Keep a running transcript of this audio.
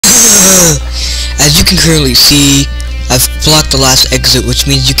As you can currently see, I've blocked the last exit, which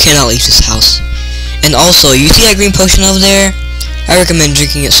means you cannot leave this house. And also, you see that green potion over there? I recommend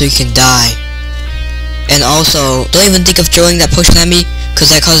drinking it so you can die. And also, don't even think of throwing that potion at me, because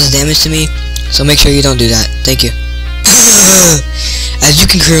that causes damage to me. So make sure you don't do that. Thank you. As you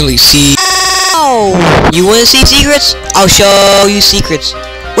can currently see... Ow! You wanna see secrets? I'll show you secrets.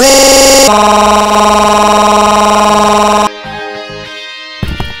 Wait!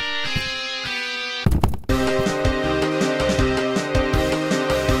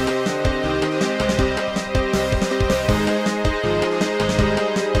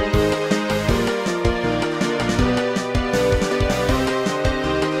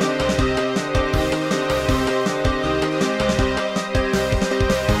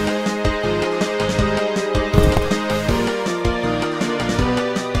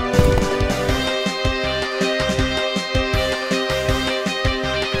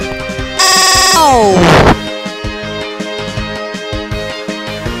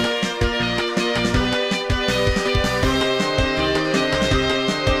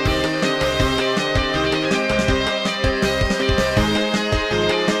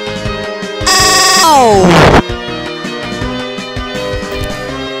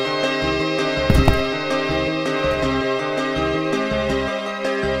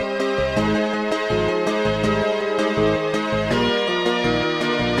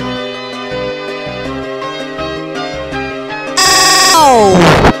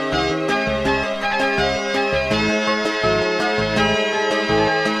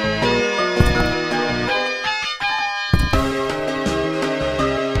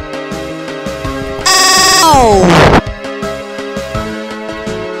 Oh!